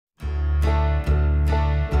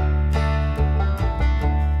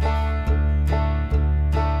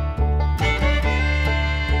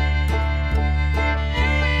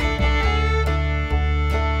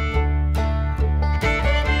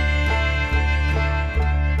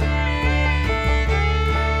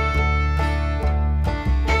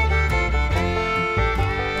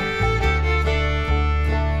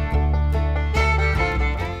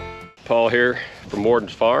here from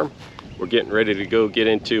Warden's Farm. We're getting ready to go get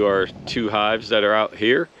into our 2 hives that are out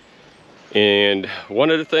here. And one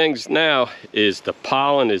of the things now is the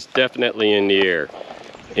pollen is definitely in the air.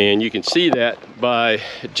 And you can see that by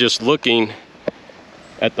just looking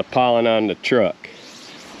at the pollen on the truck.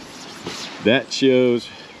 That shows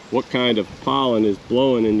what kind of pollen is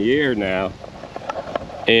blowing in the air now.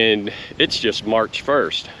 And it's just March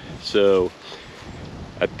 1st. So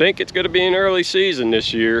I think it's going to be an early season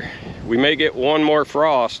this year. We may get one more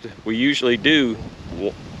frost. We usually do.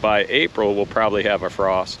 By April, we'll probably have a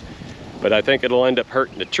frost. But I think it'll end up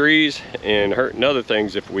hurting the trees and hurting other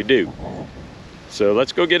things if we do. So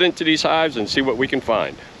let's go get into these hives and see what we can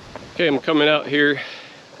find. Okay, I'm coming out here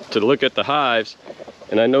to look at the hives,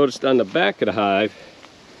 and I noticed on the back of the hive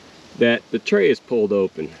that the tray is pulled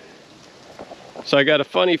open. So I got a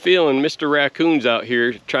funny feeling Mr. Raccoon's out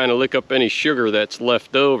here trying to lick up any sugar that's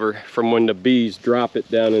left over from when the bees drop it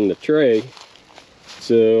down in the tray.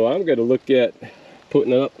 So I'm going to look at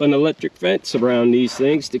putting up an electric fence around these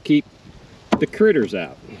things to keep the critters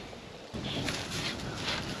out.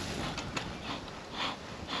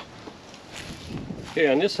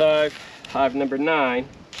 Okay, on this hive, hive number 9,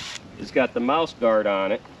 it's got the mouse guard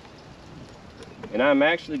on it. And I'm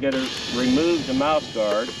actually going to remove the mouse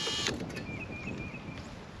guard.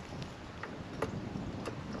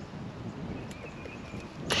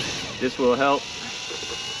 This will help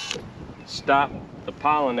stop the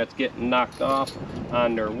pollen that's getting knocked off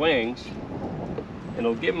on their wings. And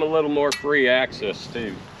it'll give them a little more free access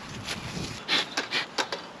too.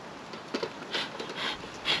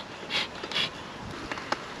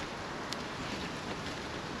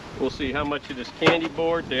 We'll see how much of this candy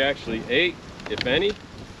board they actually ate, if any.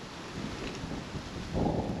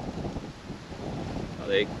 Well,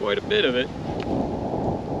 they ate quite a bit of it.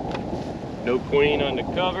 No queen on the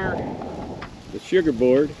cover. The sugar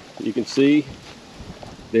board, you can see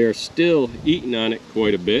they're still eating on it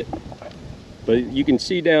quite a bit. But you can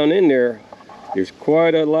see down in there, there's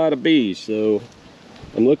quite a lot of bees. So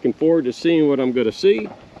I'm looking forward to seeing what I'm going to see.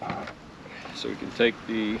 So we can take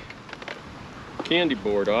the candy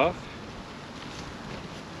board off.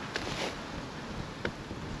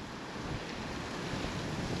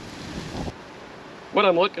 What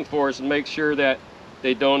I'm looking for is to make sure that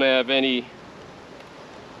they don't have any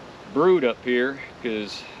brood up here,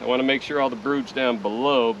 because I want to make sure all the brood's down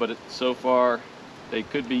below, but so far they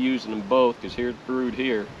could be using them both, because here's brood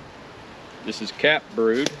here. This is cap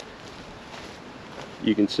brood.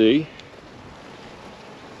 You can see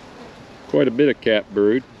quite a bit of cap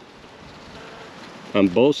brood on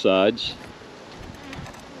both sides.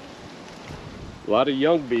 A lot of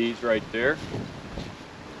young bees right there.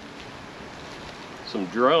 Some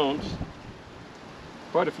drones.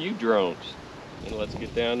 Quite a few drones. And let's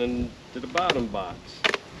get down into the bottom box.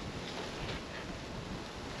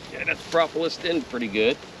 Yeah, that's propolised in pretty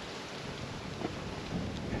good.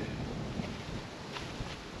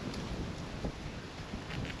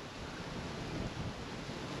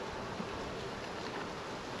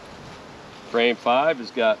 Frame 5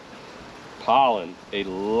 has got pollen, a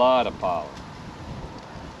lot of pollen.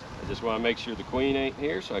 I just want to make sure the queen ain't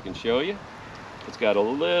here so I can show you. It's got a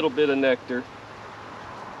little bit of nectar.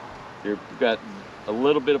 You've got a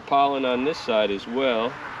little bit of pollen on this side as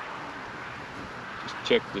well. Just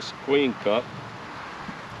check this queen cup.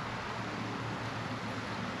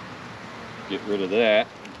 Get rid of that.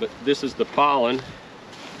 But this is the pollen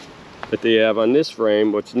that they have on this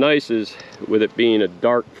frame. What's nice is, with it being a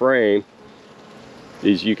dark frame,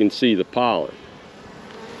 is you can see the pollen.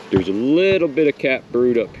 There's a little bit of cap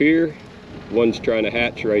brood up here. One's trying to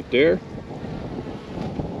hatch right there.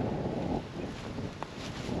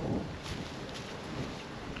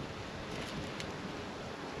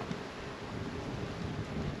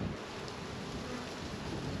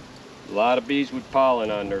 A lot of bees with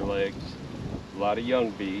pollen on their legs. A lot of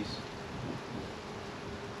young bees.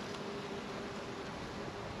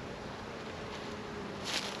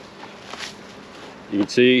 You can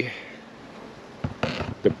see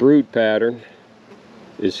the brood pattern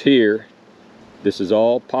is here. This is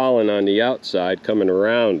all pollen on the outside coming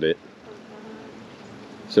around it.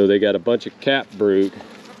 So they got a bunch of cap brood,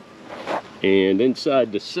 and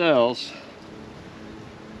inside the cells,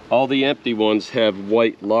 all the empty ones have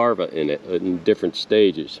white larvae in it in different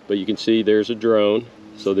stages. But you can see there's a drone,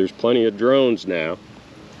 so there's plenty of drones now.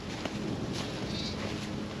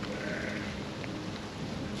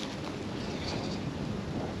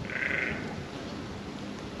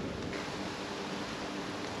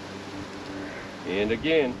 And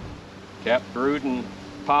again, cap brood and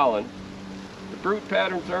pollen. The brood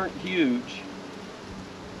patterns aren't huge,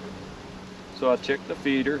 So I checked the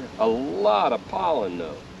feeder. A lot of pollen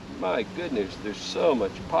though. My goodness, there's so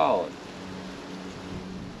much pollen.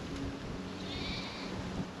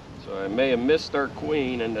 So I may have missed our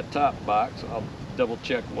queen in the top box. I'll double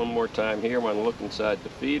check one more time here when I look inside the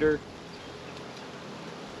feeder.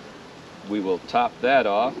 We will top that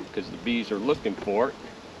off because the bees are looking for it.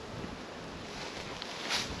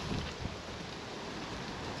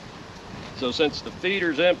 So since the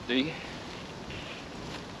feeder's empty,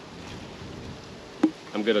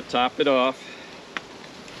 I'm going to top it off.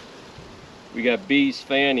 We got bees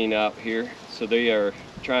fanning out here, so they are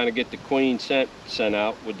trying to get the queen sent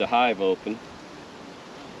out with the hive open.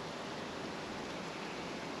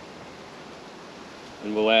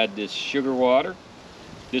 And we'll add this sugar water.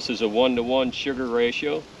 This is a 1-to-1 sugar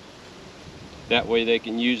ratio. That way they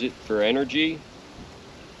can use it for energy,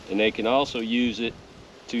 and they can also use it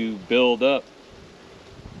to build up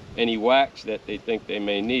any wax that they think they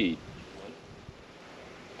may need.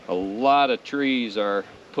 A lot of trees are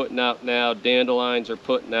putting out now. Dandelions are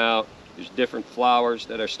putting out. There's different flowers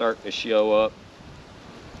that are starting to show up.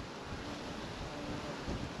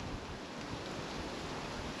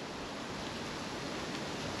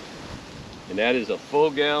 And that is a full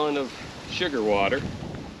gallon of sugar water.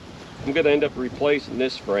 I'm going to end up replacing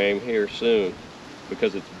this frame here soon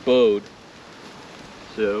because it's bowed.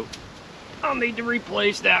 So I'll need to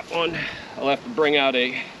replace that one. I'll have to bring out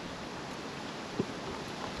a...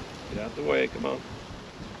 Get out the way, come on.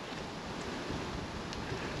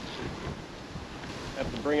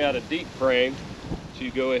 Have to bring out a deep frame to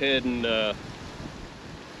go ahead and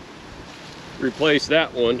replace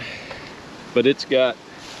that one. But it's got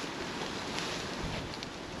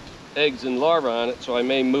eggs and larvae on it, so I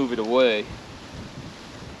may move it away.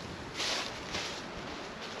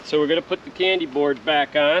 So we're going to put the candy boards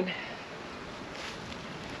back on.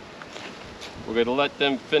 We're going to let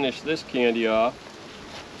them finish this candy off.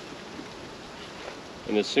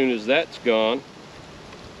 And as soon as that's gone,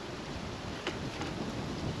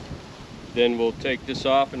 then we'll take this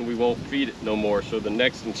off and we won't feed it no more. So the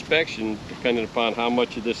next inspection, depending upon how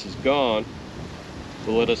much of this is gone,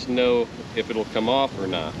 will let us know if it'll come off or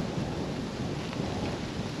not.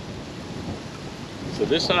 So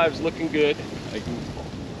this hive's looking good. I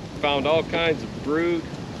found all kinds of brood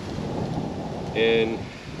and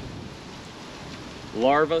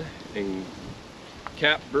larvae and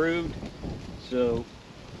cap brood. So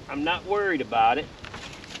I'm not worried about it.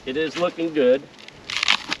 It is looking good.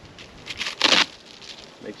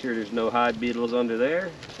 Make sure there's no hive beetles under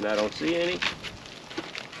there, and I don't see any.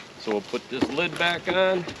 So we'll put this lid back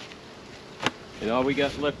on, and all we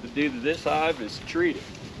got left to do to this hive is treat it.